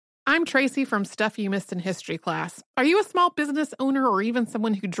I'm Tracy from Stuff You Missed in History class. Are you a small business owner or even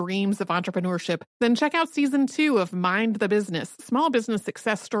someone who dreams of entrepreneurship? Then check out Season 2 of Mind the Business, Small Business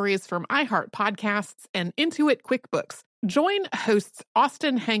Success Stories from iHeart Podcasts and Intuit QuickBooks. Join hosts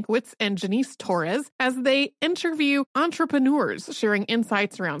Austin Hankwitz and Janice Torres as they interview entrepreneurs sharing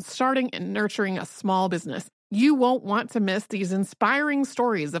insights around starting and nurturing a small business. You won't want to miss these inspiring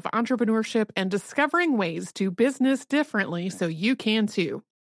stories of entrepreneurship and discovering ways to business differently so you can too.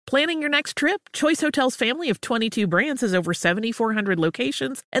 Planning your next trip? Choice Hotels' family of 22 brands has over 7,400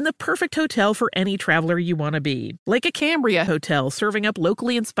 locations and the perfect hotel for any traveler you want to be. Like a Cambria Hotel, serving up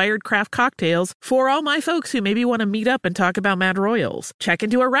locally inspired craft cocktails for all my folks who maybe want to meet up and talk about Mad Royals. Check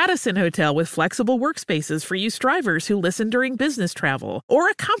into a Radisson Hotel with flexible workspaces for you strivers who listen during business travel. Or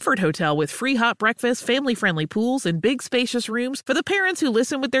a Comfort Hotel with free hot breakfast, family-friendly pools, and big spacious rooms for the parents who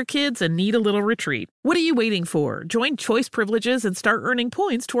listen with their kids and need a little retreat. What are you waiting for? Join Choice Privileges and start earning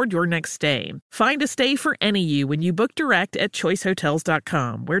points toward your next stay. Find a stay for any you when you book direct at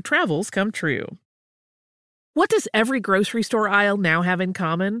choicehotels.com, where travels come true. What does every grocery store aisle now have in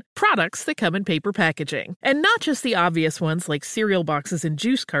common? Products that come in paper packaging. And not just the obvious ones like cereal boxes and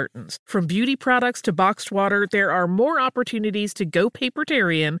juice cartons. From beauty products to boxed water, there are more opportunities to go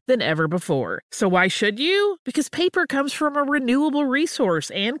papertarian than ever before. So why should you? Because paper comes from a renewable resource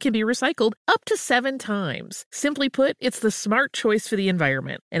and can be recycled up to 7 times. Simply put, it's the smart choice for the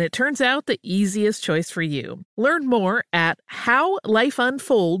environment. And it turns out the easiest choice for you. Learn more at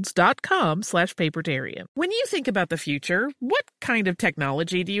howlifeunfolds.com/papertarian. When you think about the future, what kind of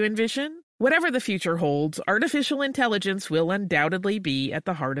technology do you envision? Whatever the future holds, artificial intelligence will undoubtedly be at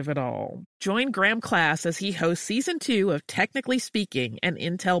the heart of it all. Join Graham Class as he hosts Season 2 of Technically Speaking, an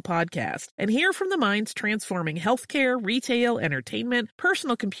Intel podcast, and hear from the minds transforming healthcare, retail, entertainment,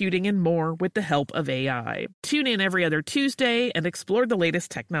 personal computing, and more with the help of AI. Tune in every other Tuesday and explore the latest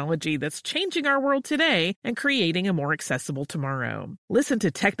technology that's changing our world today and creating a more accessible tomorrow. Listen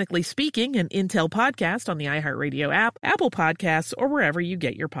to Technically Speaking, an Intel podcast on the iHeartRadio app, Apple Podcasts, or wherever you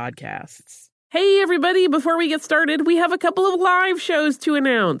get your podcasts. Hey everybody, before we get started, we have a couple of live shows to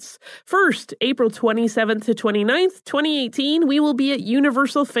announce. First, April 27th to 29th, 2018, we will be at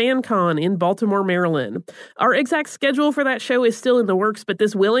Universal Fan Con in Baltimore, Maryland. Our exact schedule for that show is still in the works, but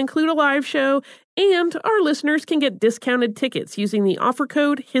this will include a live show, and our listeners can get discounted tickets using the offer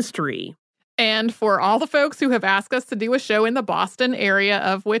code HISTORY. And for all the folks who have asked us to do a show in the Boston area,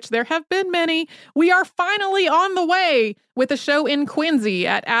 of which there have been many, we are finally on the way with a show in Quincy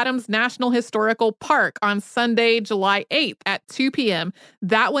at Adams National Historical Park on Sunday, July 8th at 2 p.m.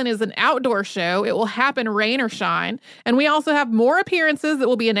 That one is an outdoor show. It will happen rain or shine. And we also have more appearances that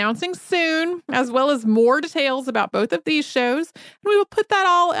we'll be announcing soon, as well as more details about both of these shows. And we will put that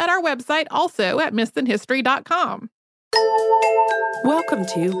all at our website, also at missedinhistory.com. Welcome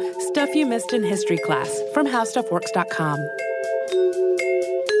to Stuff You Missed in History class from HowStuffWorks.com.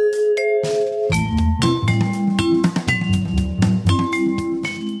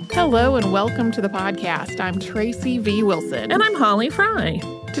 Hello and welcome to the podcast. I'm Tracy V. Wilson. And I'm Holly Fry.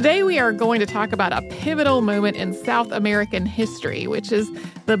 Today we are going to talk about a pivotal moment in South American history, which is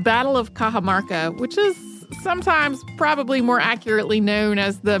the Battle of Cajamarca, which is sometimes probably more accurately known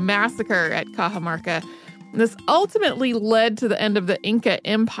as the Massacre at Cajamarca. This ultimately led to the end of the Inca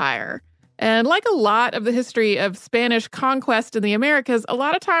Empire. And like a lot of the history of Spanish conquest in the Americas, a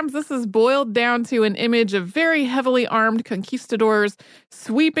lot of times this is boiled down to an image of very heavily armed conquistadors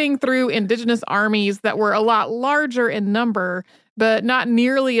sweeping through indigenous armies that were a lot larger in number, but not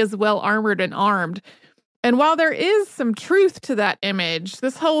nearly as well armored and armed. And while there is some truth to that image,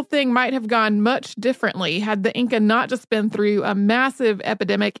 this whole thing might have gone much differently had the Inca not just been through a massive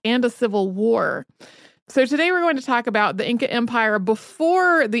epidemic and a civil war. So today we're going to talk about the Inca Empire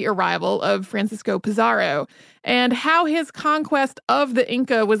before the arrival of Francisco Pizarro and how his conquest of the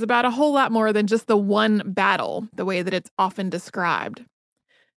Inca was about a whole lot more than just the one battle, the way that it's often described.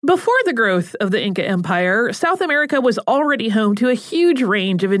 Before the growth of the Inca Empire, South America was already home to a huge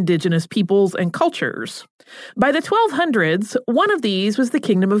range of indigenous peoples and cultures. By the 1200s, one of these was the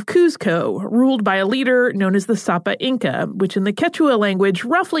Kingdom of Cuzco, ruled by a leader known as the Sapa Inca, which in the Quechua language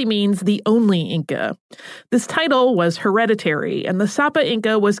roughly means the only Inca. This title was hereditary, and the Sapa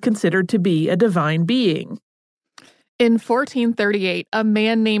Inca was considered to be a divine being. In 1438, a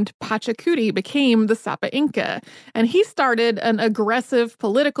man named Pachacuti became the Sapa Inca, and he started an aggressive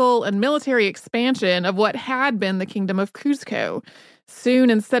political and military expansion of what had been the Kingdom of Cuzco. Soon,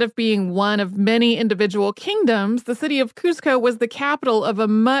 instead of being one of many individual kingdoms, the city of Cuzco was the capital of a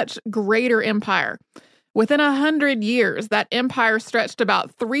much greater empire. Within 100 years, that empire stretched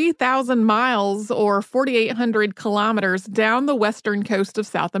about 3,000 miles or 4,800 kilometers down the western coast of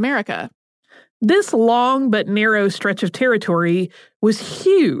South America. This long but narrow stretch of territory was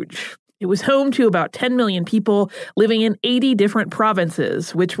huge. It was home to about 10 million people living in 80 different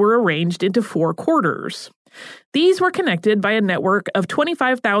provinces, which were arranged into 4 quarters. These were connected by a network of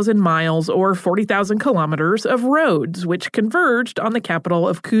 25,000 miles or 40,000 kilometers of roads, which converged on the capital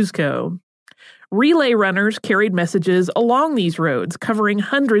of Cuzco. Relay runners carried messages along these roads, covering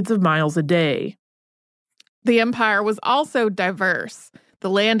hundreds of miles a day. The empire was also diverse. The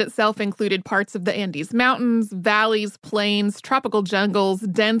land itself included parts of the Andes Mountains, valleys, plains, tropical jungles,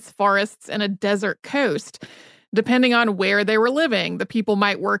 dense forests, and a desert coast. Depending on where they were living, the people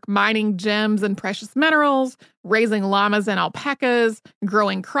might work mining gems and precious minerals, raising llamas and alpacas,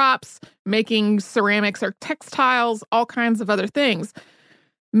 growing crops, making ceramics or textiles, all kinds of other things.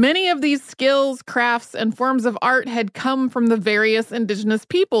 Many of these skills, crafts, and forms of art had come from the various indigenous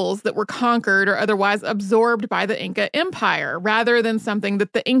peoples that were conquered or otherwise absorbed by the Inca Empire, rather than something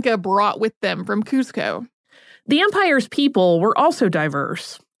that the Inca brought with them from Cuzco. The empire's people were also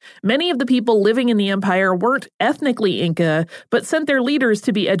diverse. Many of the people living in the empire weren't ethnically Inca, but sent their leaders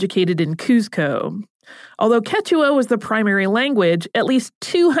to be educated in Cuzco. Although Quechua was the primary language, at least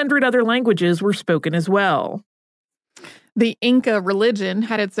 200 other languages were spoken as well. The Inca religion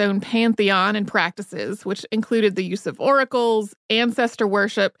had its own pantheon and practices, which included the use of oracles, ancestor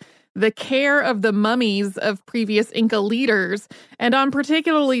worship, the care of the mummies of previous Inca leaders, and on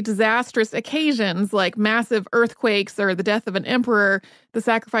particularly disastrous occasions like massive earthquakes or the death of an emperor, the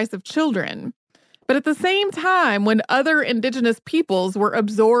sacrifice of children. But at the same time, when other indigenous peoples were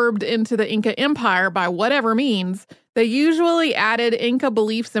absorbed into the Inca Empire by whatever means, they usually added Inca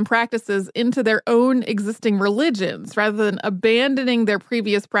beliefs and practices into their own existing religions rather than abandoning their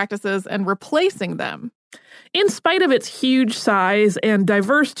previous practices and replacing them. In spite of its huge size and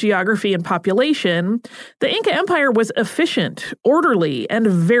diverse geography and population, the Inca Empire was efficient, orderly, and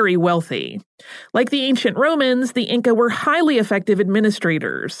very wealthy. Like the ancient Romans, the Inca were highly effective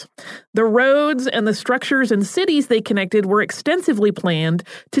administrators. The roads and the structures and cities they connected were extensively planned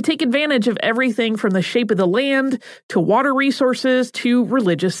to take advantage of everything from the shape of the land to water resources to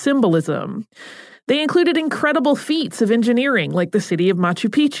religious symbolism. They included incredible feats of engineering like the city of Machu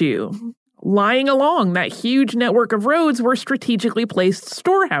Picchu. Lying along that huge network of roads were strategically placed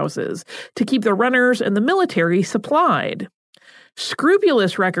storehouses to keep the runners and the military supplied.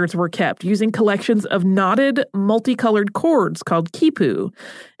 Scrupulous records were kept using collections of knotted, multicolored cords called quipu,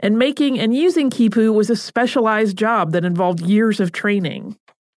 and making and using quipu was a specialized job that involved years of training.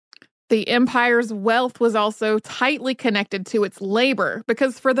 The empire's wealth was also tightly connected to its labor,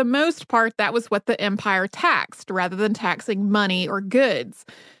 because for the most part, that was what the empire taxed, rather than taxing money or goods.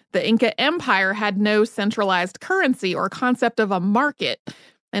 The Inca Empire had no centralized currency or concept of a market.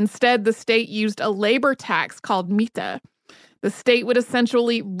 Instead, the state used a labor tax called mita. The state would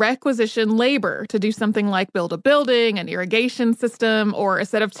essentially requisition labor to do something like build a building, an irrigation system, or a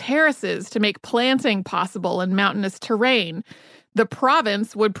set of terraces to make planting possible in mountainous terrain. The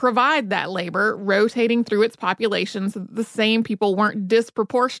province would provide that labor, rotating through its population so that the same people weren't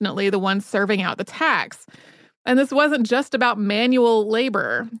disproportionately the ones serving out the tax. And this wasn't just about manual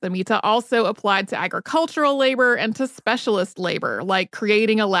labor. The mita also applied to agricultural labor and to specialist labor, like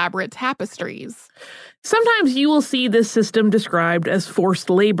creating elaborate tapestries. Sometimes you will see this system described as forced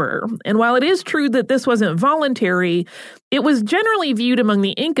labor, and while it is true that this wasn't voluntary, it was generally viewed among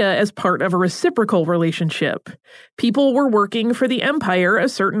the Inca as part of a reciprocal relationship. People were working for the empire a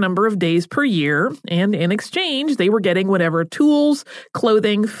certain number of days per year, and in exchange, they were getting whatever tools,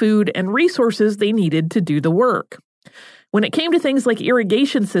 clothing, food, and resources they needed to do the work. When it came to things like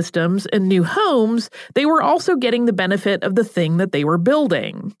irrigation systems and new homes, they were also getting the benefit of the thing that they were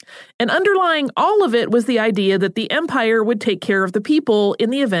building. And underlying all of it was the idea that the empire would take care of the people in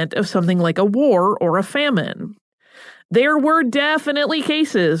the event of something like a war or a famine. There were definitely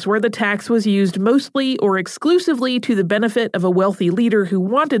cases where the tax was used mostly or exclusively to the benefit of a wealthy leader who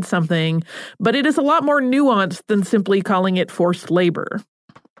wanted something, but it is a lot more nuanced than simply calling it forced labor.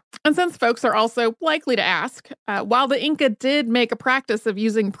 And since folks are also likely to ask, while the Inca did make a practice of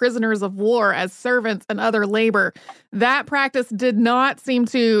using prisoners of war as servants and other labor, that practice did not seem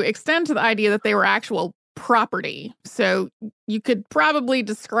to extend to the idea that they were actual property. So you could probably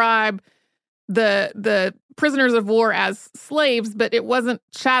describe the prisoners of war as slaves, but it wasn't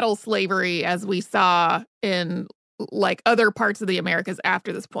chattel slavery as we saw in like other parts of the Americas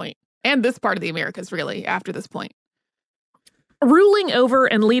after this point. And this part of the Americas, really, after this point. Ruling over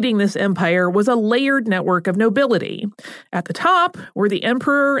and leading this empire was a layered network of nobility. At the top were the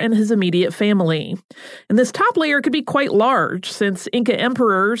emperor and his immediate family. And this top layer could be quite large, since Inca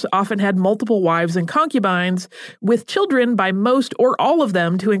emperors often had multiple wives and concubines, with children by most or all of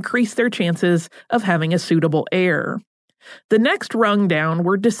them to increase their chances of having a suitable heir. The next rung down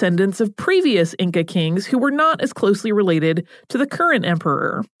were descendants of previous Inca kings who were not as closely related to the current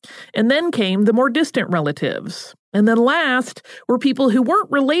emperor. And then came the more distant relatives. And then last were people who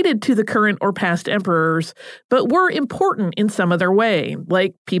weren't related to the current or past emperors, but were important in some other way,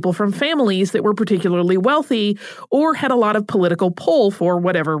 like people from families that were particularly wealthy or had a lot of political pull for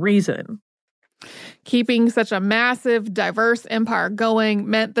whatever reason. Keeping such a massive, diverse empire going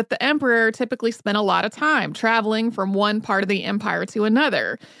meant that the emperor typically spent a lot of time traveling from one part of the empire to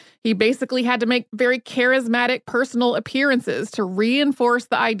another. He basically had to make very charismatic personal appearances to reinforce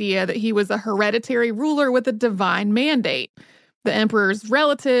the idea that he was a hereditary ruler with a divine mandate. The emperor's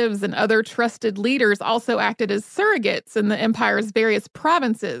relatives and other trusted leaders also acted as surrogates in the empire's various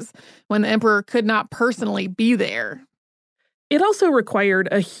provinces when the emperor could not personally be there. It also required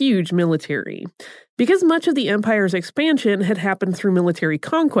a huge military. Because much of the empire's expansion had happened through military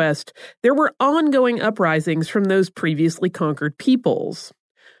conquest, there were ongoing uprisings from those previously conquered peoples.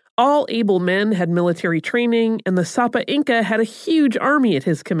 All able men had military training, and the Sapa Inca had a huge army at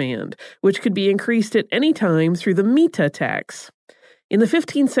his command, which could be increased at any time through the Mita tax. In the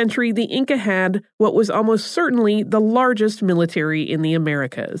 15th century, the Inca had what was almost certainly the largest military in the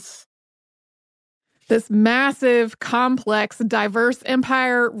Americas. This massive, complex, diverse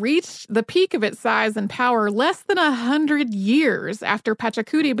empire reached the peak of its size and power less than 100 years after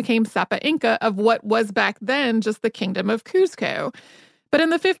Pachacuti became Sapa Inca of what was back then just the Kingdom of Cuzco. But in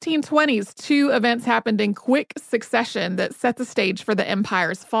the 1520s, two events happened in quick succession that set the stage for the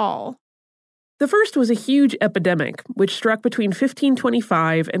empire's fall. The first was a huge epidemic, which struck between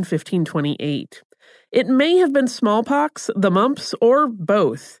 1525 and 1528. It may have been smallpox, the mumps, or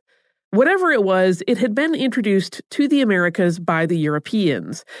both. Whatever it was, it had been introduced to the Americas by the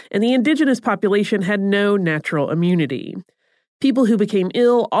Europeans, and the indigenous population had no natural immunity. People who became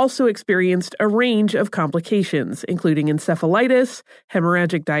ill also experienced a range of complications, including encephalitis,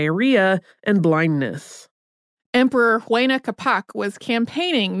 hemorrhagic diarrhea, and blindness. Emperor Huayna Capac was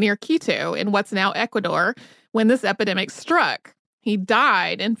campaigning near Quito in what's now Ecuador when this epidemic struck. He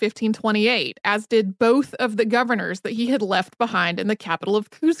died in 1528, as did both of the governors that he had left behind in the capital of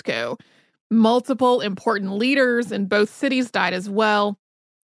Cuzco. Multiple important leaders in both cities died as well.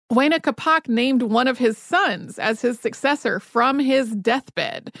 Huayna Capac named one of his sons as his successor from his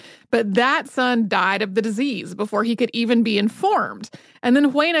deathbed, but that son died of the disease before he could even be informed. And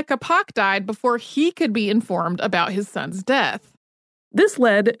then Huayna Capac died before he could be informed about his son's death. This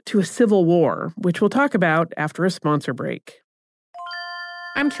led to a civil war, which we'll talk about after a sponsor break.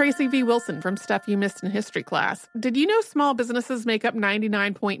 I'm Tracy V. Wilson from Stuff You Missed in History Class. Did you know small businesses make up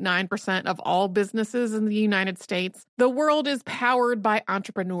 99.9% of all businesses in the United States? The world is powered by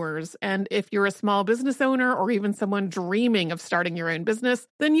entrepreneurs, and if you're a small business owner or even someone dreaming of starting your own business,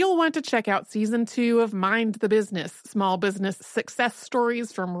 then you'll want to check out Season 2 of Mind the Business, Small Business Success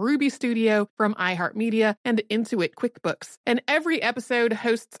Stories from Ruby Studio, from iHeartMedia, and Intuit QuickBooks. And every episode,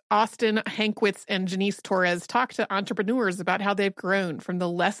 hosts Austin Hankwitz and Janice Torres talk to entrepreneurs about how they've grown from the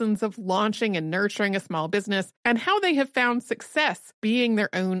lessons of launching and nurturing a small business and how they have found success being their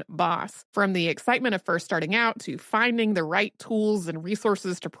own boss. From the excitement of first starting out to finding the right tools and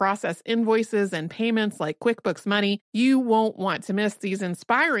resources to process invoices and payments like QuickBooks Money, you won't want to miss these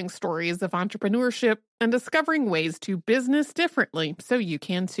inspiring stories of entrepreneurship and discovering ways to business differently so you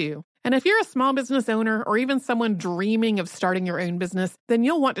can too. And if you're a small business owner or even someone dreaming of starting your own business, then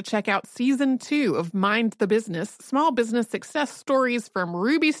you'll want to check out Season 2 of Mind the Business, Small Business Success Stories from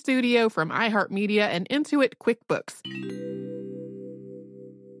Ruby Studio, from iHeartMedia, and Intuit QuickBooks.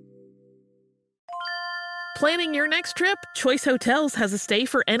 Planning your next trip? Choice Hotels has a stay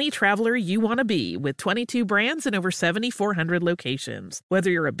for any traveler you want to be, with 22 brands and over 7,400 locations.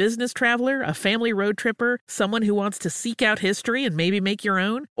 Whether you're a business traveler, a family road tripper, someone who wants to seek out history and maybe make your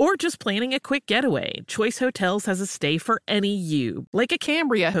own, or just planning a quick getaway, Choice Hotels has a stay for any you. Like a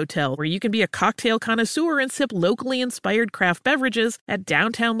Cambria Hotel, where you can be a cocktail connoisseur and sip locally inspired craft beverages at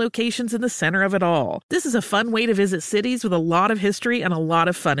downtown locations in the center of it all. This is a fun way to visit cities with a lot of history and a lot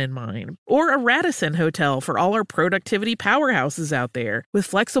of fun in mind. Or a Radisson Hotel for for all our productivity powerhouses out there. With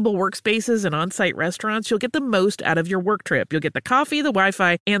flexible workspaces and on-site restaurants, you'll get the most out of your work trip. You'll get the coffee, the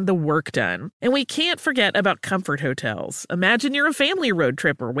Wi-Fi, and the work done. And we can't forget about comfort hotels. Imagine you're a family road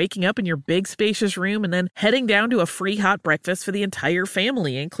tripper waking up in your big spacious room and then heading down to a free hot breakfast for the entire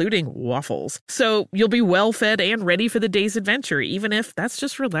family, including waffles. So you'll be well fed and ready for the day's adventure, even if that's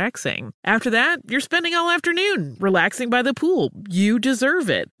just relaxing. After that, you're spending all afternoon relaxing by the pool. You deserve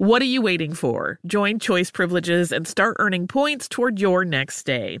it. What are you waiting for? Join Choice Privileges and start earning points toward your next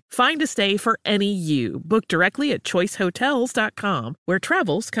stay. Find a stay for any you. Book directly at choicehotels.com, where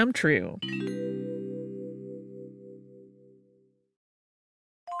travels come true.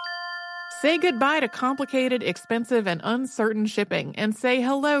 Say goodbye to complicated, expensive, and uncertain shipping, and say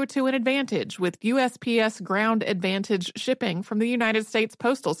hello to an advantage with USPS Ground Advantage shipping from the United States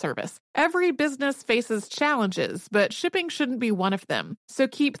Postal Service. Every business faces challenges, but shipping shouldn't be one of them. So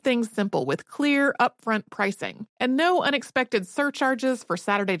keep things simple with clear, upfront pricing, and no unexpected surcharges for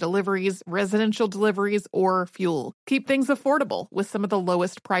Saturday deliveries, residential deliveries, or fuel. Keep things affordable with some of the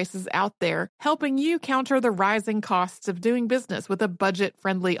lowest prices out there, helping you counter the rising costs of doing business with a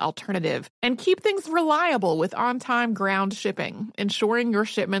budget-friendly alternative. And keep things reliable with on-time ground shipping, ensuring your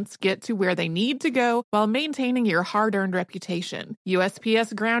shipments get to where they need to go while maintaining your hard-earned reputation.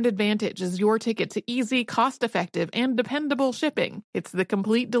 USPS Ground Advantage is your ticket to easy, cost-effective, and dependable shipping. It's the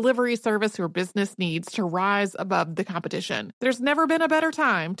complete delivery service your business needs to rise above the competition. There's never been a better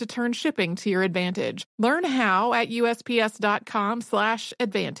time to turn shipping to your advantage. Learn how at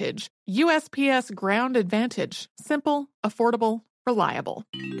USPS.com/advantage. USPS Ground Advantage. Simple, affordable, reliable.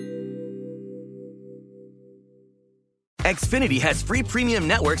 Xfinity has free premium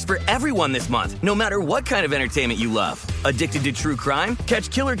networks for everyone this month, no matter what kind of entertainment you love. Addicted to true crime? Catch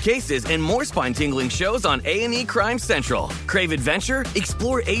killer cases and more spine-tingling shows on A&E Crime Central. Crave adventure?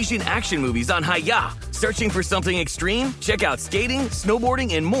 Explore Asian action movies on Hi-YAH. Searching for something extreme? Check out skating,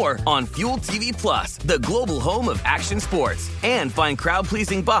 snowboarding, and more on Fuel TV Plus, the global home of action sports. And find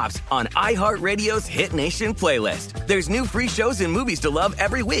crowd-pleasing bops on iHeartRadio's Hit Nation playlist. There's new free shows and movies to love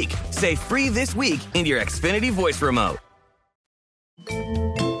every week. Say free this week in your Xfinity voice remote.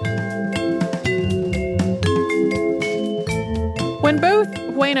 When both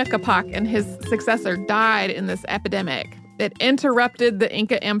Huayna Capac and his successor died in this epidemic, it interrupted the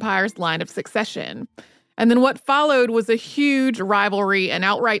Inca Empire's line of succession. And then what followed was a huge rivalry and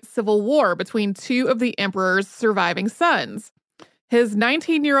outright civil war between two of the emperor's surviving sons. His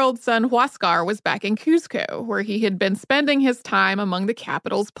 19-year-old son Huáscar was back in Cuzco, where he had been spending his time among the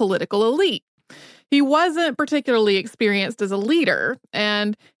capital's political elite. He wasn't particularly experienced as a leader,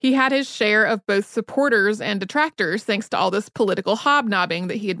 and he had his share of both supporters and detractors thanks to all this political hobnobbing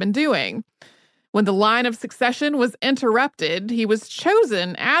that he had been doing. When the line of succession was interrupted, he was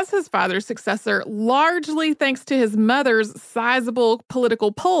chosen as his father's successor largely thanks to his mother's sizable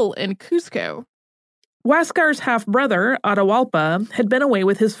political pull in Cuzco. Huáscar's half-brother, Atahualpa, had been away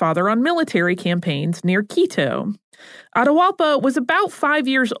with his father on military campaigns near Quito. Atahualpa was about 5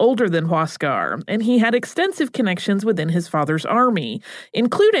 years older than Huáscar, and he had extensive connections within his father's army,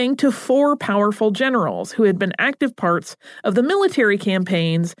 including to 4 powerful generals who had been active parts of the military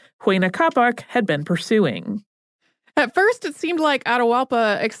campaigns Huayna Capac had been pursuing. At first, it seemed like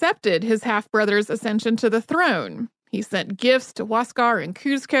Atahualpa accepted his half-brother's ascension to the throne. He sent gifts to Huáscar in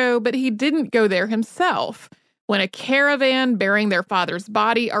Cuzco, but he didn't go there himself. When a caravan bearing their father's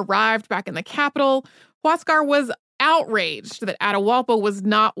body arrived back in the capital, Huáscar was outraged that Atahualpa was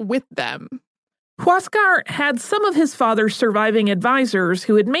not with them. Huáscar had some of his father's surviving advisors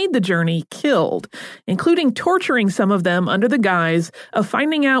who had made the journey killed, including torturing some of them under the guise of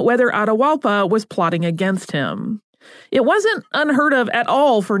finding out whether Atahualpa was plotting against him. It wasn't unheard of at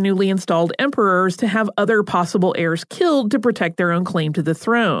all for newly installed emperors to have other possible heirs killed to protect their own claim to the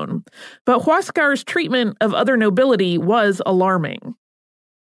throne. But Huáscar's treatment of other nobility was alarming.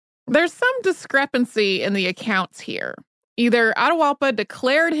 There's some discrepancy in the accounts here. Either Atahualpa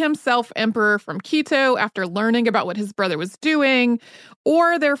declared himself emperor from Quito after learning about what his brother was doing,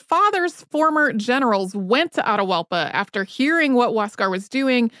 or their father's former generals went to Atahualpa after hearing what Huáscar was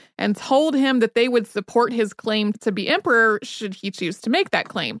doing and told him that they would support his claim to be emperor should he choose to make that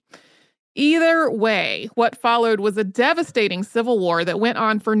claim. Either way, what followed was a devastating civil war that went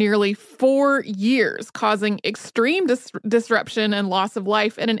on for nearly 4 years, causing extreme disruption and loss of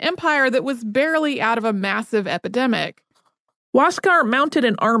life in an empire that was barely out of a massive epidemic. Huáscar mounted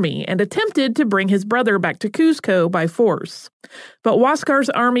an army and attempted to bring his brother back to Cuzco by force. But Huáscar's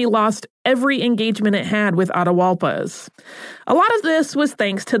army lost every engagement it had with Atahualpa's. A lot of this was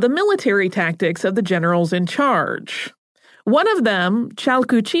thanks to the military tactics of the generals in charge. One of them,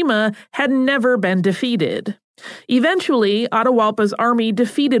 Chalcuchima, had never been defeated. Eventually, Atahualpa's army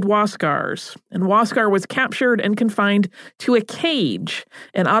defeated Huascar's, and Huascar was captured and confined to a cage,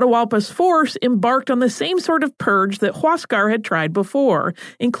 and Atahualpa's force embarked on the same sort of purge that Huascar had tried before,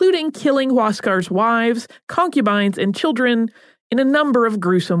 including killing Huascar's wives, concubines, and children in a number of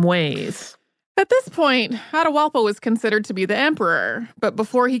gruesome ways. At this point, Atahualpa was considered to be the emperor, but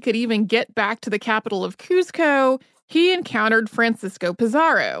before he could even get back to the capital of Cuzco, he encountered Francisco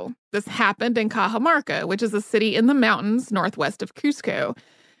Pizarro. This happened in Cajamarca, which is a city in the mountains northwest of Cuzco.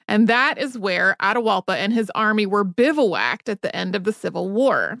 And that is where Atahualpa and his army were bivouacked at the end of the Civil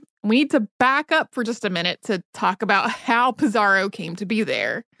War. We need to back up for just a minute to talk about how Pizarro came to be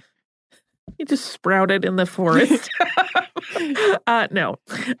there. He just sprouted in the forest. No.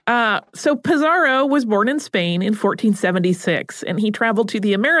 So Pizarro was born in Spain in 1476, and he traveled to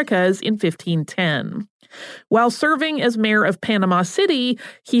the Americas in 1510. While serving as mayor of Panama City,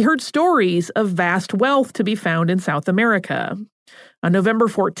 he heard stories of vast wealth to be found in South America. On November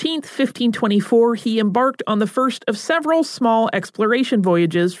 14th, 1524, he embarked on the first of several small exploration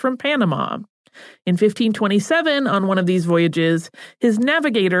voyages from Panama. In 1527, on one of these voyages, his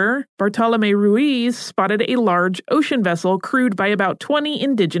navigator, Bartolomé Ruiz, spotted a large ocean vessel crewed by about 20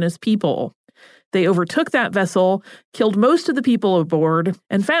 indigenous people. They overtook that vessel, killed most of the people aboard,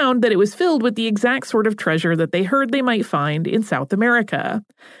 and found that it was filled with the exact sort of treasure that they heard they might find in South America.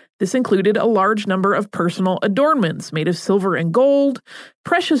 This included a large number of personal adornments made of silver and gold,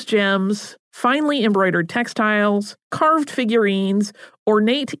 precious gems, finely embroidered textiles, carved figurines,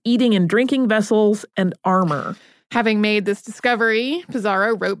 ornate eating and drinking vessels, and armor. Having made this discovery,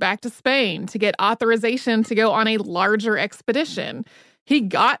 Pizarro wrote back to Spain to get authorization to go on a larger expedition. He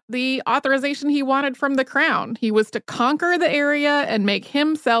got the authorization he wanted from the crown. He was to conquer the area and make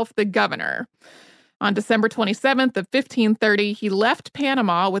himself the governor. On December 27th of 1530, he left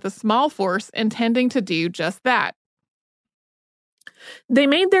Panama with a small force intending to do just that. They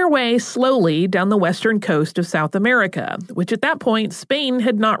made their way slowly down the western coast of South America, which at that point Spain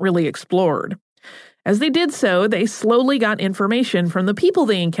had not really explored. As they did so, they slowly got information from the people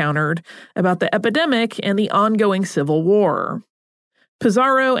they encountered about the epidemic and the ongoing civil war.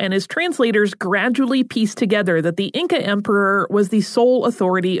 Pizarro and his translators gradually pieced together that the Inca emperor was the sole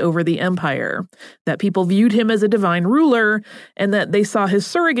authority over the empire, that people viewed him as a divine ruler, and that they saw his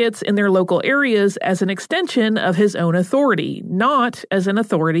surrogates in their local areas as an extension of his own authority, not as an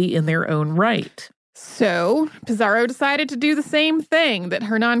authority in their own right. So, Pizarro decided to do the same thing that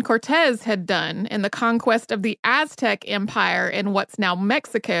Hernán Cortés had done in the conquest of the Aztec Empire in what's now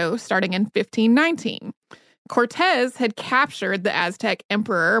Mexico starting in 1519. Cortés had captured the Aztec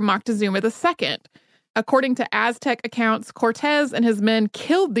emperor Moctezuma II. According to Aztec accounts, Cortés and his men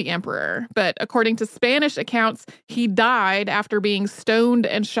killed the emperor, but according to Spanish accounts, he died after being stoned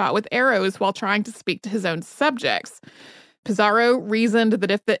and shot with arrows while trying to speak to his own subjects. Pizarro reasoned that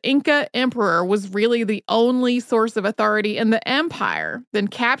if the Inca emperor was really the only source of authority in the empire, then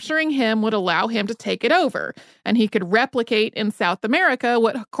capturing him would allow him to take it over, and he could replicate in South America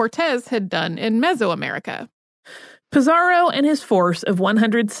what Cortés had done in Mesoamerica. Pizarro and his force of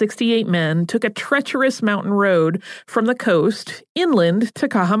 168 men took a treacherous mountain road from the coast inland to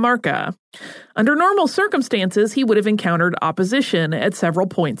Cajamarca. Under normal circumstances, he would have encountered opposition at several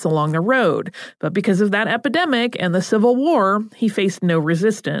points along the road, but because of that epidemic and the Civil War, he faced no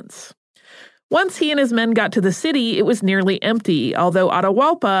resistance. Once he and his men got to the city, it was nearly empty, although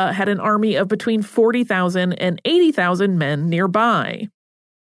Atahualpa had an army of between 40,000 and 80,000 men nearby.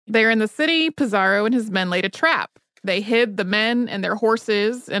 There in the city, Pizarro and his men laid a trap. They hid the men and their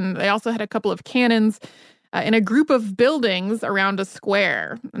horses, and they also had a couple of cannons in a group of buildings around a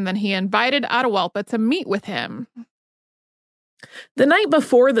square. And then he invited Atahualpa to meet with him. The night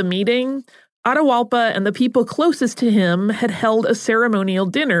before the meeting, Atahualpa and the people closest to him had held a ceremonial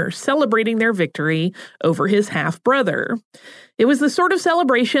dinner celebrating their victory over his half-brother. It was the sort of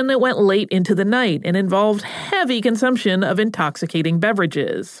celebration that went late into the night and involved heavy consumption of intoxicating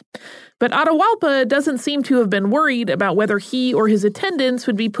beverages. But Atahualpa doesn't seem to have been worried about whether he or his attendants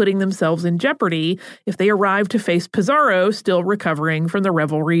would be putting themselves in jeopardy if they arrived to face Pizarro still recovering from the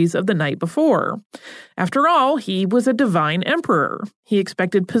revelries of the night before. After all, he was a divine emperor. He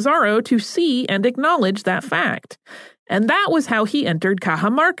expected Pizarro to see and acknowledge that fact. And that was how he entered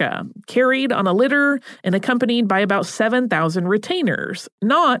Cajamarca, carried on a litter and accompanied by about 7,000 retainers,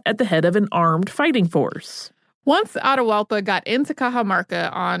 not at the head of an armed fighting force. Once Atahualpa got into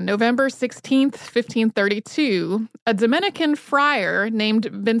Cajamarca on November 16th, 1532, a Dominican friar named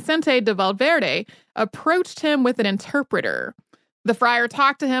Vicente de Valverde approached him with an interpreter. The friar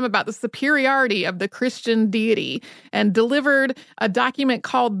talked to him about the superiority of the Christian deity and delivered a document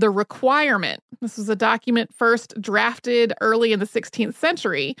called the Requirement. This was a document first drafted early in the 16th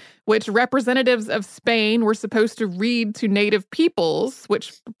century, which representatives of Spain were supposed to read to native peoples,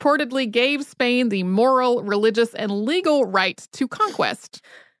 which purportedly gave Spain the moral, religious, and legal right to conquest.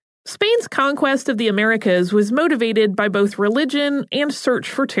 Spain's conquest of the Americas was motivated by both religion and search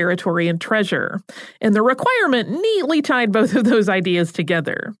for territory and treasure, and the Requirement neatly tied both of those ideas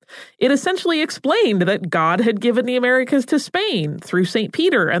together. It essentially explained that God had given the Americas to Spain through St.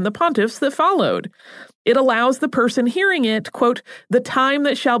 Peter and the pontiffs that followed. It allows the person hearing it, quote, the time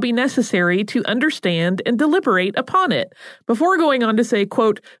that shall be necessary to understand and deliberate upon it, before going on to say,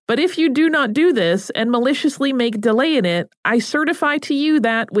 quote, but if you do not do this and maliciously make delay in it, I certify to you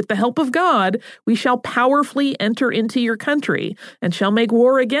that, with the help of God, we shall powerfully enter into your country, and shall make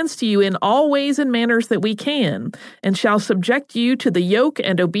war against you in all ways and manners that we can, and shall subject you to the yoke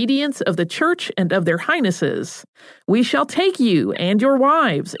and obedience of the church and of their highnesses. We shall take you and your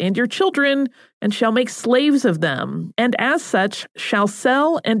wives and your children, and shall make slaves of them, and as such shall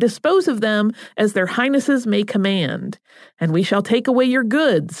sell and dispose of them as their highnesses may command. And we shall take away your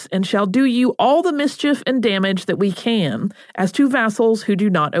goods, and shall do you all the mischief and damage that we can, as to vassals who do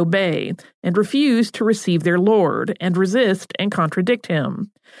not obey, and refuse to receive their lord, and resist and contradict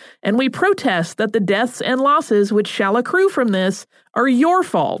him. And we protest that the deaths and losses which shall accrue from this are your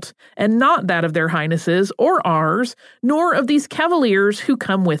fault, and not that of their highnesses or ours, nor of these cavaliers who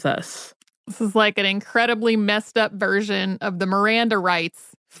come with us. This is like an incredibly messed up version of the Miranda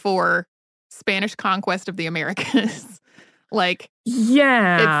rights for Spanish conquest of the Americas. That's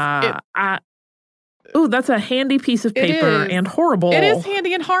a handy piece of paper and horrible. It is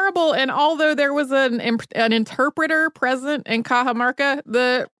handy and horrible. And although there was an interpreter present in Cajamarca,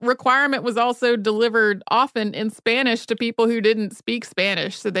 the Requirement was also delivered often in Spanish to people who didn't speak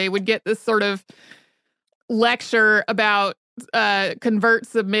Spanish. So they would get this sort of lecture about convert,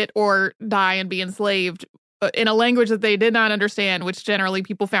 submit, or die and be enslaved in a language that they did not understand, which generally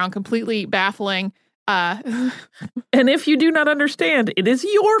people found completely baffling. And if you do not understand, it is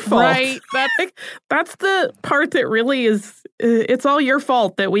your fault. Right. That's the part that really is, it's all your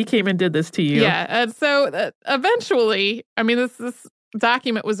fault that we came and did this to you. Yeah. And so eventually, I mean, this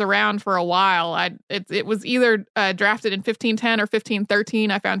document was around for a while. It was either drafted in 1510 or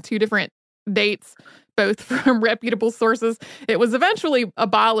 1513. I found two different dates, both from reputable sources. It was eventually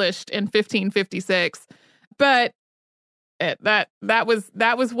abolished in 1556, but that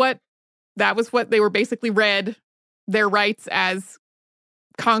was what they were basically read, their rights as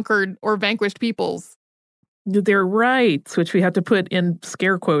conquered or vanquished peoples. Their rights, which we have to put in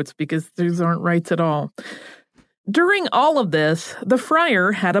scare quotes because these aren't rights at all. During all of this, the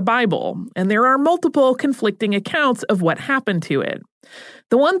friar had a Bible, and there are multiple conflicting accounts of what happened to it.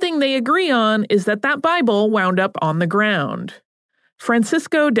 The one thing they agree on is that Bible wound up on the ground.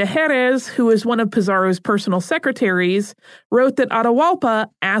 Francisco de Jerez, who was one of Pizarro's personal secretaries, wrote that Atahualpa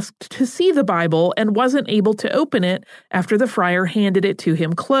asked to see the Bible and wasn't able to open it after the friar handed it to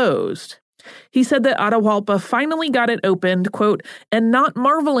him closed. He said that Atahualpa finally got it opened, quote, and not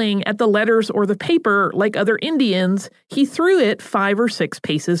marveling at the letters or the paper like other Indians, he threw it 5 or 6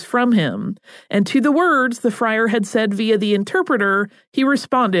 paces from him. And to the words the friar had said via the interpreter, he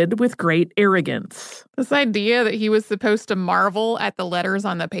responded with great arrogance. This idea that he was supposed to marvel at the letters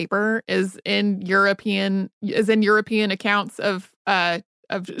on the paper is in European accounts of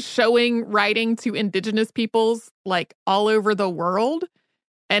showing writing to indigenous peoples like all over the world.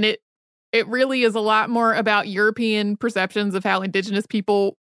 And it really is a lot more about European perceptions of how indigenous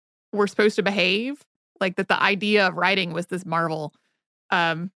people were supposed to behave. Like that the idea of writing was this marvel.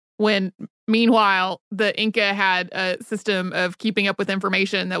 When meanwhile, the Inca had a system of keeping up with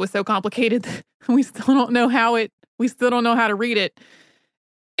information that was so complicated that we still don't know how to read it.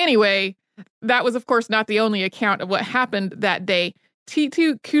 Anyway, that was of course not the only account of what happened that day.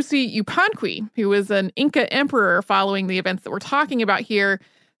 Titu Cusi Yupanqui, who was an Inca emperor following the events that we're talking about here,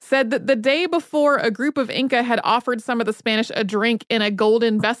 said that the day before, a group of Inca had offered some of the Spanish a drink in a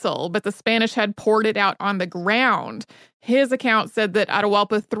golden vessel, but the Spanish had poured it out on the ground. His account said that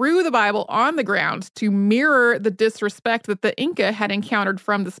Atahualpa threw the Bible on the ground to mirror the disrespect that the Inca had encountered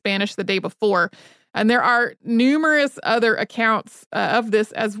from the Spanish the day before. And there are numerous other accounts of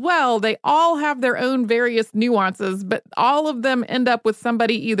this as well. They all have their own various nuances, but all of them end up with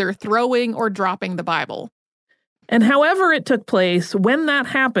somebody either throwing or dropping the Bible. And however it took place, when that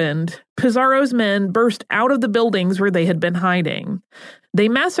happened, Pizarro's men burst out of the buildings where they had been hiding. They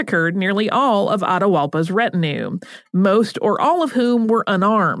massacred nearly all of Atahualpa's retinue, most or all of whom were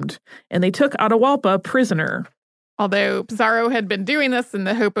unarmed, and they took Atahualpa prisoner. Although Pizarro had been doing this in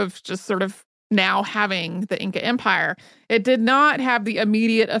the hope of just sort of now having the Inca Empire, it did not have the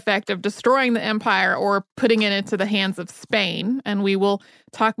immediate effect of destroying the empire or putting it into the hands of Spain. And we will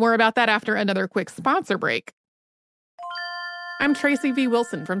talk more about that after another quick sponsor break. I'm Tracy V.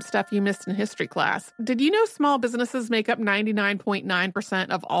 Wilson from Stuff You Missed in History Class. Did you know small businesses make up 99.9%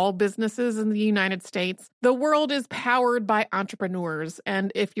 of all businesses in the United States? The world is powered by entrepreneurs,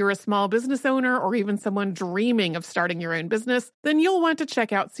 and if you're a small business owner or even someone dreaming of starting your own business, then you'll want to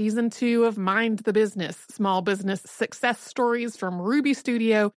check out Season 2 of Mind the Business, Small Business Success Stories from Ruby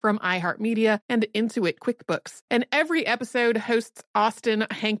Studio, from iHeartMedia, and Intuit QuickBooks. And every episode, hosts Austin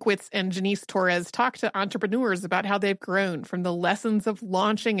Hankwitz and Janice Torres talk to entrepreneurs about how they've grown from the lessons of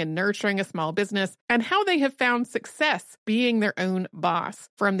launching and nurturing a small business and how they have found success being their own boss.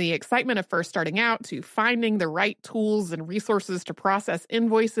 From the excitement of first starting out to finding the right tools and resources to process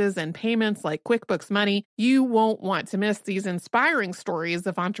invoices and payments like QuickBooks Money, you won't want to miss these inspiring stories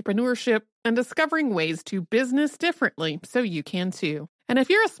of entrepreneurship and discovering ways to business differently so you can too. And if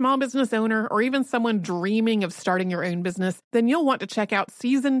you're a small business owner or even someone dreaming of starting your own business, then you'll want to check out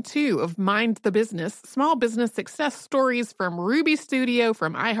Season 2 of Mind the Business, Small Business Success Stories from Ruby Studio,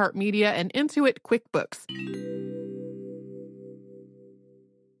 from iHeartMedia, and Intuit QuickBooks.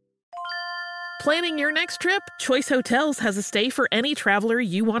 Planning your next trip? Choice Hotels has a stay for any traveler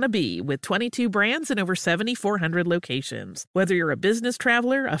you want to be, with 22 brands and over 7,400 locations. Whether you're a business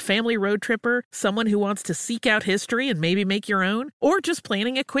traveler, a family road tripper, someone who wants to seek out history and maybe make your own, or just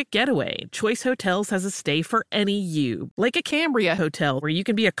planning a quick getaway, Choice Hotels has a stay for any you. Like a Cambria Hotel, where you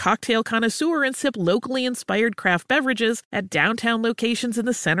can be a cocktail connoisseur and sip locally inspired craft beverages at downtown locations in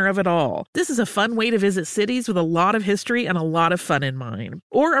the center of it all. This is a fun way to visit cities with a lot of history and a lot of fun in mind.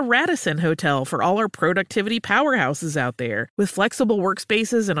 Or a Radisson Hotel for all our productivity powerhouses out there. With flexible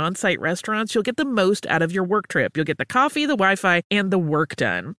workspaces and on-site restaurants, you'll get the most out of your work trip. You'll get the coffee, the Wi-Fi, and the work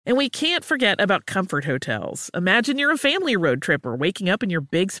done. And we can't forget about Comfort Hotels. Imagine you're a family road tripper, waking up in your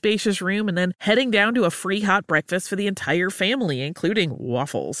big spacious room and then heading down to a free hot breakfast for the entire family, including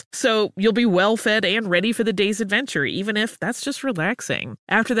waffles. So you'll be well fed and ready for the day's adventure, even if that's just relaxing.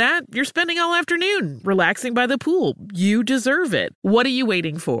 After that, you're spending all afternoon relaxing by the pool. You deserve it. What are you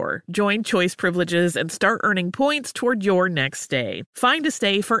waiting for? Join Choice Privileges and start earning points toward your next stay. Find a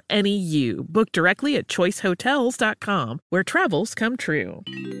stay for any you. Book directly at choicehotels.com, where travels come true.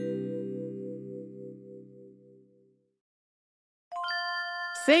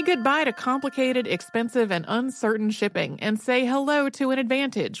 Say goodbye to complicated, expensive, and uncertain shipping, and say hello to an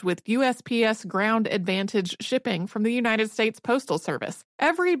advantage with USPS Ground Advantage shipping from the United States Postal Service.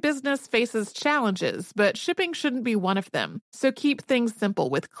 Every business faces challenges, but shipping shouldn't be one of them. So keep things simple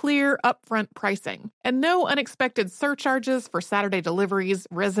with clear, upfront pricing. And no unexpected surcharges for Saturday deliveries,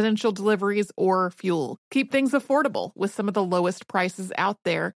 residential deliveries, or fuel. Keep things affordable with some of the lowest prices out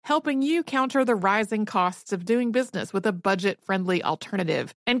there, helping you counter the rising costs of doing business with a budget-friendly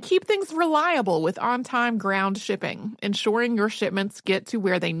alternative. And keep things reliable with on-time ground shipping, ensuring your shipments get to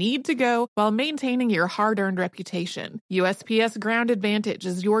where they need to go while maintaining your hard-earned reputation. USPS Ground Advantage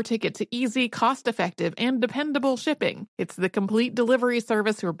is your ticket to easy, cost-effective, and dependable shipping. It's the complete delivery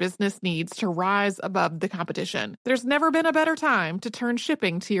service your business needs to rise above the competition. There's never been a better time to turn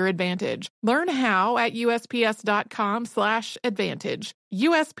shipping to your advantage. Learn how at USPS.com/advantage.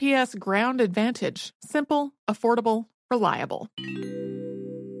 USPS Ground Advantage. Simple, affordable, reliable.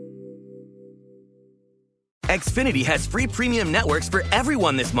 Xfinity has free premium networks for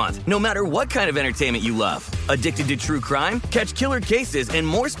everyone this month, no matter what kind of entertainment you love. Addicted to true crime? Catch killer cases and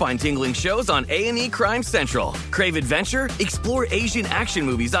more spine-tingling shows on A&E Crime Central. Crave adventure? Explore Asian action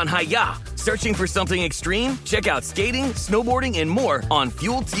movies on Hi-YAH. Searching for something extreme? Check out skating, snowboarding, and more on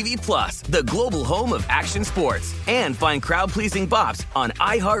Fuel TV Plus, the global home of action sports. And find crowd-pleasing bops on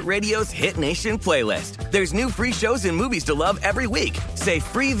iHeartRadio's Hit Nation playlist. There's new free shows and movies to love every week. Say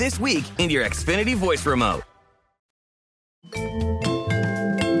free this week in your Xfinity voice remote.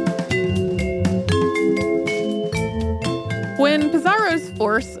 When Pizarro's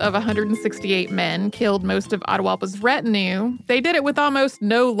force of 168 men killed most of Atahualpa's retinue, they did it with almost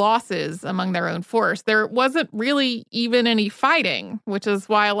no losses among their own force. There wasn't really even any fighting, which is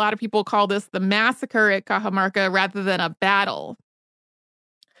why a lot of people call this the massacre at Cajamarca rather than a battle.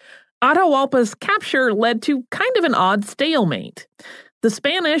 Atahualpa's capture led to kind of an odd stalemate. The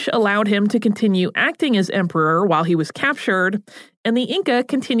Spanish allowed him to continue acting as emperor while he was captured, and the Inca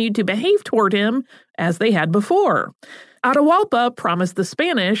continued to behave toward him as they had before. Atahualpa promised the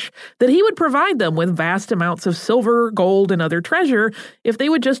Spanish that he would provide them with vast amounts of silver, gold, and other treasure if they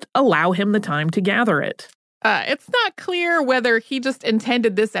would just allow him the time to gather it. It's not clear whether he just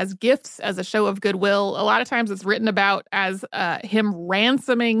intended this as gifts, as a show of goodwill. A lot of times it's written about as him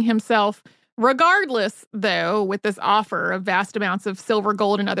ransoming himself. Regardless, though, with this offer of vast amounts of silver,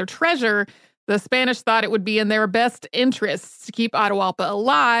 gold, and other treasure, the Spanish thought it would be in their best interests to keep Atahualpa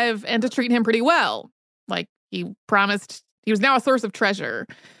alive and to treat him pretty well. Like he promised, he was now a source of treasure.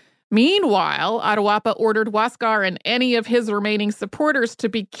 Meanwhile, Atahualpa ordered Huáscar and any of his remaining supporters to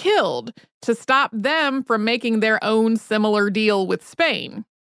be killed to stop them from making their own similar deal with Spain.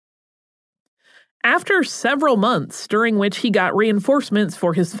 After several months, during which he got reinforcements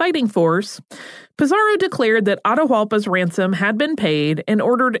for his fighting force, Pizarro declared that Atahualpa's ransom had been paid and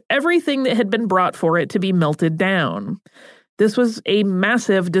ordered everything that had been brought for it to be melted down. This was a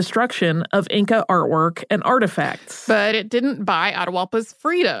massive destruction of Inca artwork and artifacts. But it didn't buy Atahualpa's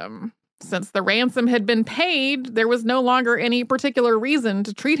freedom. Since the ransom had been paid, there was no longer any particular reason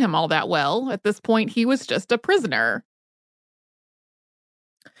to treat him all that well. At this point, he was just a prisoner.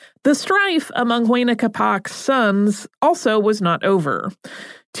 The strife among Huayna Capac's sons also was not over.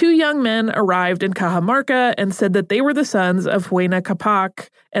 2 young men arrived in Cajamarca and said that they were the sons of Huayna Capac,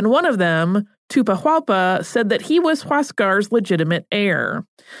 and one of them, Tupahualpa, said that he was Huáscar's legitimate heir.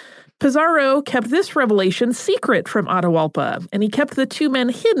 Pizarro kept this revelation secret from Atahualpa, and he kept the 2 men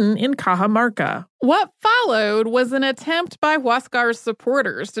hidden in Cajamarca. What followed was an attempt by Huáscar's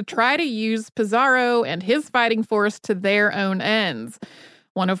supporters to try to use Pizarro and his fighting force to their own ends.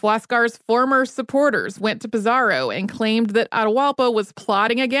 One of Huáscar's former supporters went to Pizarro and claimed that Atahualpa was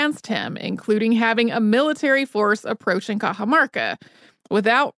plotting against him, including having a military force approaching Cajamarca.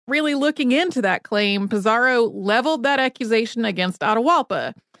 Without really looking into that claim, Pizarro leveled that accusation against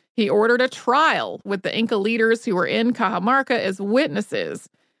Atahualpa. He ordered a trial with the Inca leaders who were in Cajamarca as witnesses.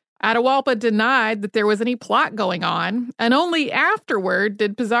 Atahualpa denied that there was any plot going on, and only afterward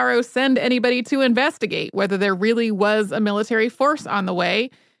did Pizarro send anybody to investigate whether there really was a military force on the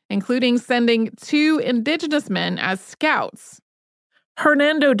way, including sending 2 indigenous men as scouts.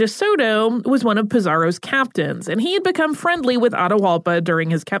 Hernando de Soto was one of Pizarro's captains, and he had become friendly with Atahualpa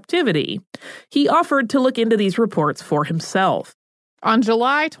during his captivity. He offered to look into these reports for himself. On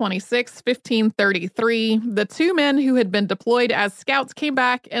July 26, 1533, the 2 men who had been deployed as scouts came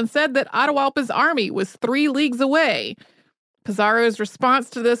back and said that Atahualpa's army was 3 leagues away. Pizarro's response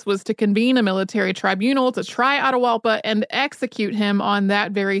to this was to convene a military tribunal to try Atahualpa and execute him on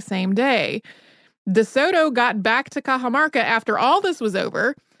that very same day. De Soto got back to Cajamarca after all this was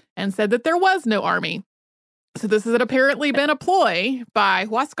over and said that there was no army. So this had apparently been a ploy by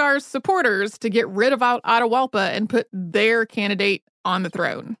Huáscar's supporters to get rid of Atahualpa and put their candidate on the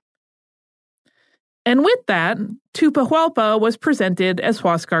throne. And with that, Tupahualpa was presented as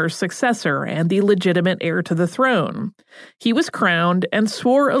Huáscar's successor and the legitimate heir to the throne. He was crowned and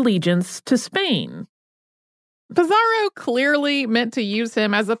swore allegiance to Spain. Pizarro clearly meant to use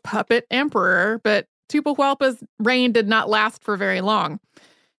him as a puppet emperor, but Tupahualpa's reign did not last for very long.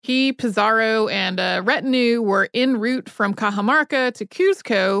 He, Pizarro, and a retinue were en route from Cajamarca to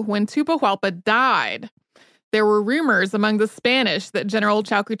Cuzco when Tupahualpa died. There were rumors among the Spanish that General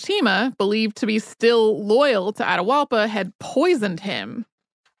Chalcuchima, believed to be still loyal to Atahualpa, had poisoned him.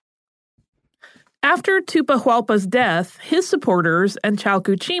 After Tupahualpa's death, his supporters and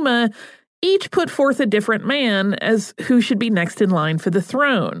Chalcuchima each put forth a different man as who should be next in line for the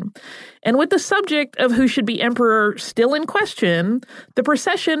throne. And with the subject of who should be emperor still in question, the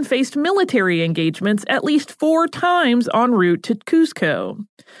procession faced military engagements at least 4 times en route to Cuzco.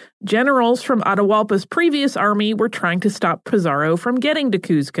 Generals from Atahualpa's previous army were trying to stop Pizarro from getting to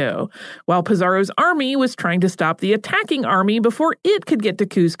Cuzco, while Pizarro's army was trying to stop the attacking army before it could get to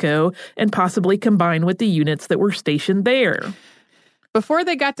Cuzco and possibly combine with the units that were stationed there. Before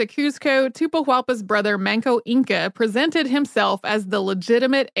they got to Cuzco, Tupahualpa's brother Manco Inca presented himself as the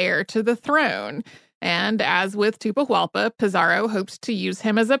legitimate heir to the throne. And as with Tupahualpa, Pizarro hoped to use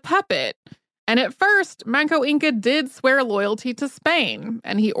him as a puppet. And at first, Manco Inca did swear loyalty to Spain,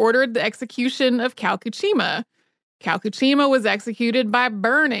 and he ordered the execution of Chalcuchima. Chalcuchima was executed by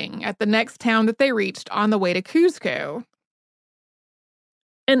burning at the next town that they reached on the way to Cuzco.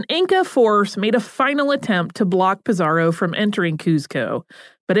 An Inca force made a final attempt to block Pizarro from entering Cuzco,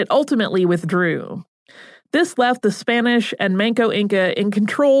 but it ultimately withdrew. This left the Spanish and Manco Inca in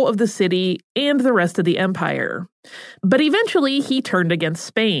control of the city and the rest of the empire. But eventually he turned against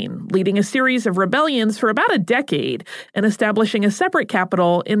Spain, leading a series of rebellions for about a decade and establishing a separate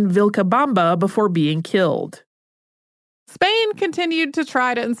capital in Vilcabamba before being killed. Spain continued to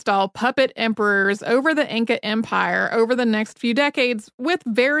try to install puppet emperors over the Inca Empire over the next few decades with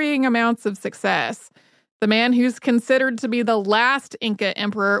varying amounts of success. The man who's considered to be the last Inca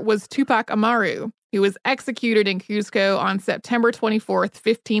emperor was Tupac Amaru. who was executed in Cuzco on September 24th,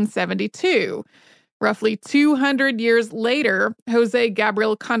 1572. Roughly 200 years later, Jose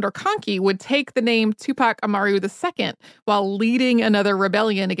Gabriel Condorcanqui would take the name Tupac Amaru II while leading another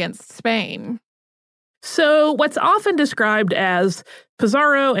rebellion against Spain. So, what's often described as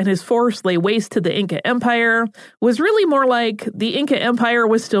Pizarro and his force lay waste to the Inca Empire was really more like the Inca Empire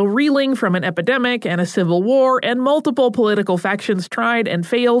was still reeling from an epidemic and a civil war, and multiple political factions tried and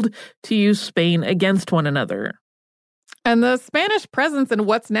failed to use Spain against one another. And the Spanish presence in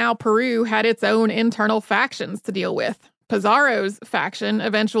what's now Peru had its own internal factions to deal with. Pizarro's faction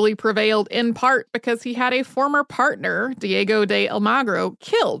eventually prevailed in part because he had a former partner, Diego de Almagro,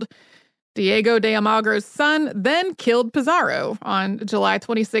 killed. Diego de Almagro's son then killed Pizarro on July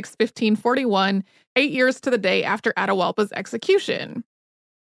 26, 1541, 8 years to the day after Atahualpa's execution.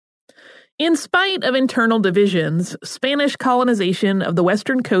 In spite of internal divisions, Spanish colonization of the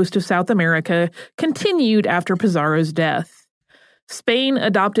western coast of South America continued after Pizarro's death. Spain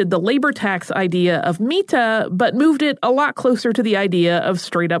adopted the labor tax idea of mita, but moved it a lot closer to the idea of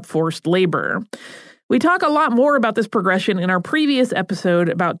straight-up forced labor. We talk a lot more about this progression in our previous episode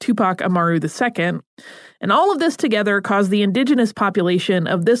about Tupac Amaru II, and all of this together caused the indigenous population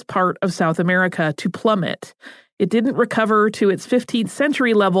of this part of South America to plummet. It didn't recover to its 15th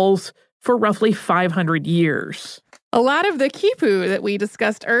century levels for roughly 500 years. A lot of the quipu that we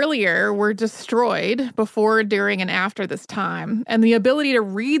discussed earlier were destroyed before, during, and after this time, and the ability to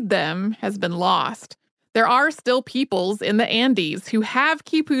read them has been lost. There are still peoples in the Andes who have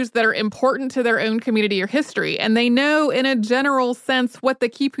quipus that are important to their own community or history, and they know in a general sense what the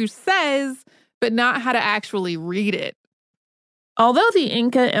quipu says, but not how to actually read it. Although the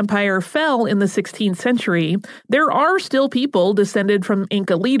Inca Empire fell in the 16th century, there are still people descended from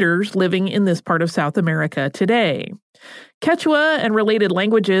Inca leaders living in this part of South America today. Quechua and related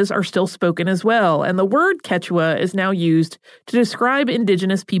languages are still spoken as well, and the word Quechua is now used to describe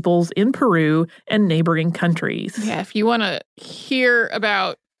indigenous peoples in Peru and neighboring countries. Yeah, if you want to hear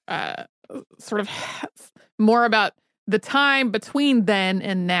about sort of more about the time between then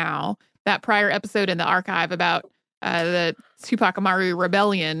and now, that prior episode in the archive about the Tupac Amaru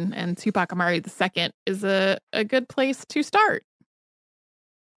Rebellion and Tupac Amaru II is a good place to start.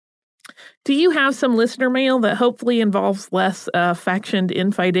 Do you have some listener mail that hopefully involves less factioned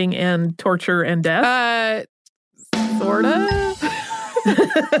infighting and torture and death? Sort of.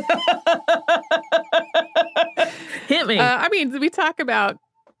 Hit me. I mean, we talk about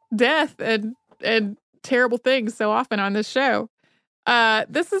death and terrible things so often on this show.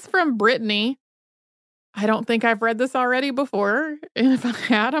 This is from Brittany. I don't think I've read this already before. And if I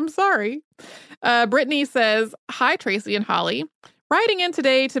had, I'm sorry. Brittany says, "Hi, Tracy and Holly. Writing in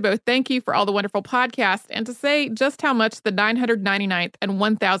today to both thank you for all the wonderful podcasts and to say just how much the 999th and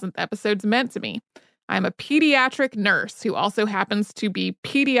 1000th episodes meant to me. I'm a pediatric nurse who also happens to be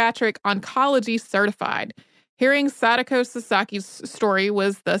pediatric oncology certified. Hearing Sadako Sasaki's story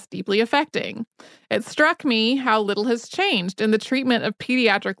was thus deeply affecting. It struck me how little has changed in the treatment of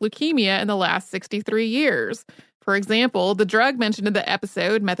pediatric leukemia in the last 63 years. For example, the drug mentioned in the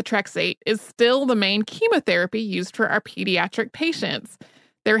episode, methotrexate, is still the main chemotherapy used for our pediatric patients.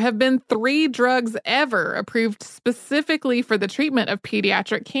 There have been 3 drugs ever approved specifically for the treatment of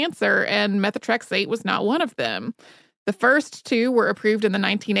pediatric cancer, and methotrexate was not one of them. The first 2 were approved in the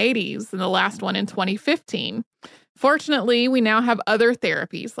 1980s, and the last one in 2015. Fortunately, we now have other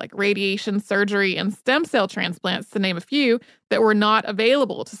therapies like radiation, surgery, and stem cell transplants, to name a few, that were not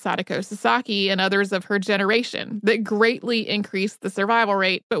available to Sadako Sasaki and others of her generation that greatly increased the survival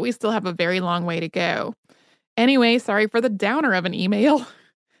rate, but we still have a very long way to go. Anyway, sorry for the downer of an email.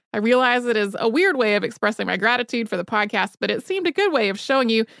 I realize it is a weird way of expressing my gratitude for the podcast, but it seemed a good way of showing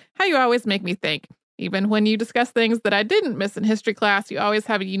you how you always make me think. Even when you discuss things that I didn't miss in history class, you always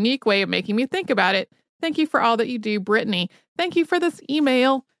have a unique way of making me think about it. Thank you for all that you do, Brittany. Thank you for this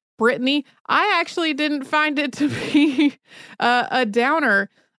email, Brittany. I actually didn't find it to be a downer,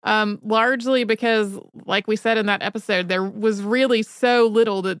 largely because, like we said in that episode, there was really so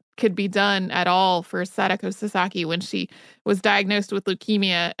little that could be done at all for Sadako Sasaki when she was diagnosed with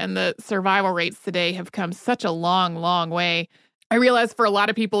leukemia, and the survival rates today have come such a long, long way. I realize for a lot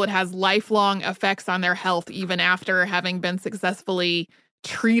of people, it has lifelong effects on their health, even after having been successfully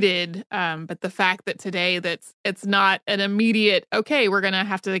treated. But the fact that today it's not an immediate, okay, we're going to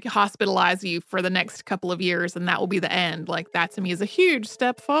have to hospitalize you for the next couple of years and that will be the end. Like, that to me is a huge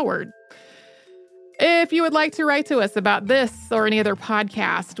step forward. If you would like to write to us about this or any other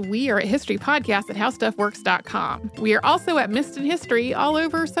podcast, we are at historypodcast@howstuffworks.com. We are also at Missed in History all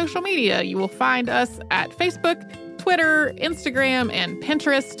over social media. You will find us at Facebook, Twitter, Instagram, and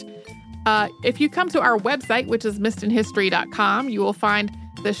Pinterest. If you come to our website, which is missedinhistory.com, you will find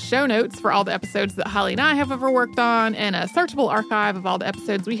the show notes for all the episodes that Holly and I have ever worked on and a searchable archive of all the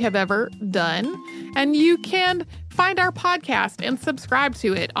episodes we have ever done. And you can find our podcast and subscribe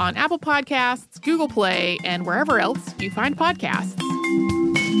to it on Apple Podcasts, Google Play, and wherever else you find podcasts.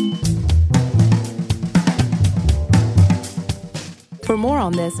 For more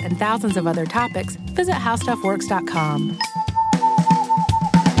on this and thousands of other topics, visit howstuffworks.com.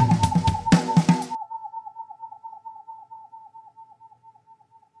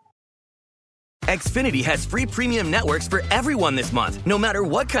 Xfinity has free premium networks for everyone this month, no matter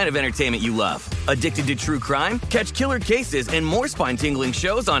what kind of entertainment you love. Addicted to true crime? Catch killer cases and more spine-tingling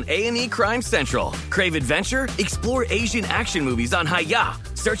shows on A&E Crime Central. Crave adventure? Explore Asian action movies on Hi-Ya.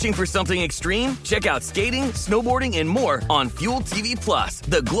 Searching for something extreme? Check out skating, snowboarding, and more on Fuel TV Plus,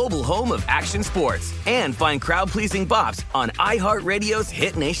 the global home of action sports. And find crowd-pleasing bops on iHeartRadio's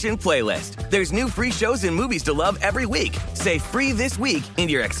Hit Nation playlist. There's new free shows and movies to love every week. Say free this week in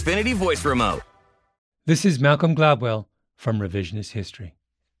your Xfinity voice remote. This is Malcolm Gladwell from Revisionist History.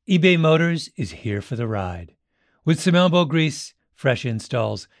 eBay Motors is here for the ride. With some elbow grease, fresh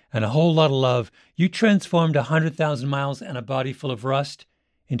installs, and a whole lot of love, you transformed 100,000 miles and a body full of rust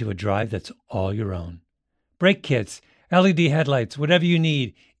into a drive that's all your own. Brake kits, LED headlights, whatever you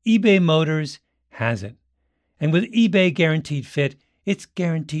need, eBay Motors has it. And with eBay Guaranteed Fit, it's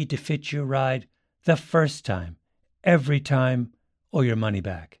guaranteed to fit your ride the first time, every time, or your money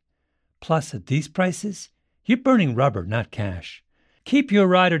back. Plus, at these prices, you're burning rubber, not cash. Keep your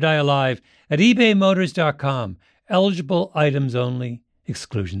ride or die alive at ebaymotors.com. Eligible items only.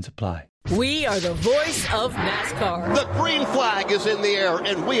 Exclusions apply. We are the voice of NASCAR. The green flag is in the air,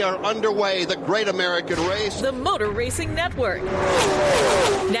 and we are underway. The Great American Race. The Motor Racing Network.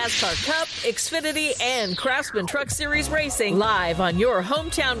 NASCAR Cup, Xfinity, and Craftsman Truck Series Racing live on your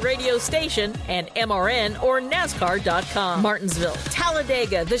hometown radio station and MRN or NASCAR.com. Martinsville,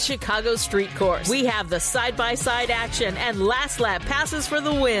 Talladega, the Chicago Street Course. We have the side-by-side action and last lap passes for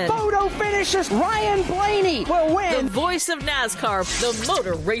the win. Photo finishes. Ryan Blaney will win. The voice of NASCAR, the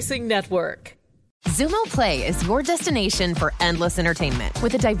Motor Racing Network. Xumo Play is your destination for endless entertainment.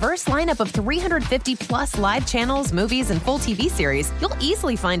 With a diverse lineup of 350 plus live channels, movies, and full TV series, you'll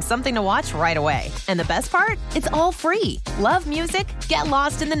easily find something to watch right away. And the best part? It's all free. Love music? Get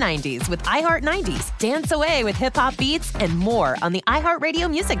lost in the 90s with iHeart 90s, dance away with hip-hop beats, and more on the iHeartRadio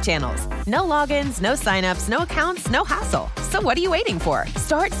music channels. No logins, no signups, no accounts, no hassle. So what are you waiting for?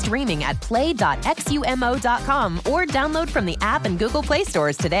 Start streaming at play.xumo.com or download from the app and Google Play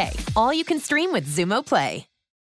stores today. All you can stream with Xumo Play.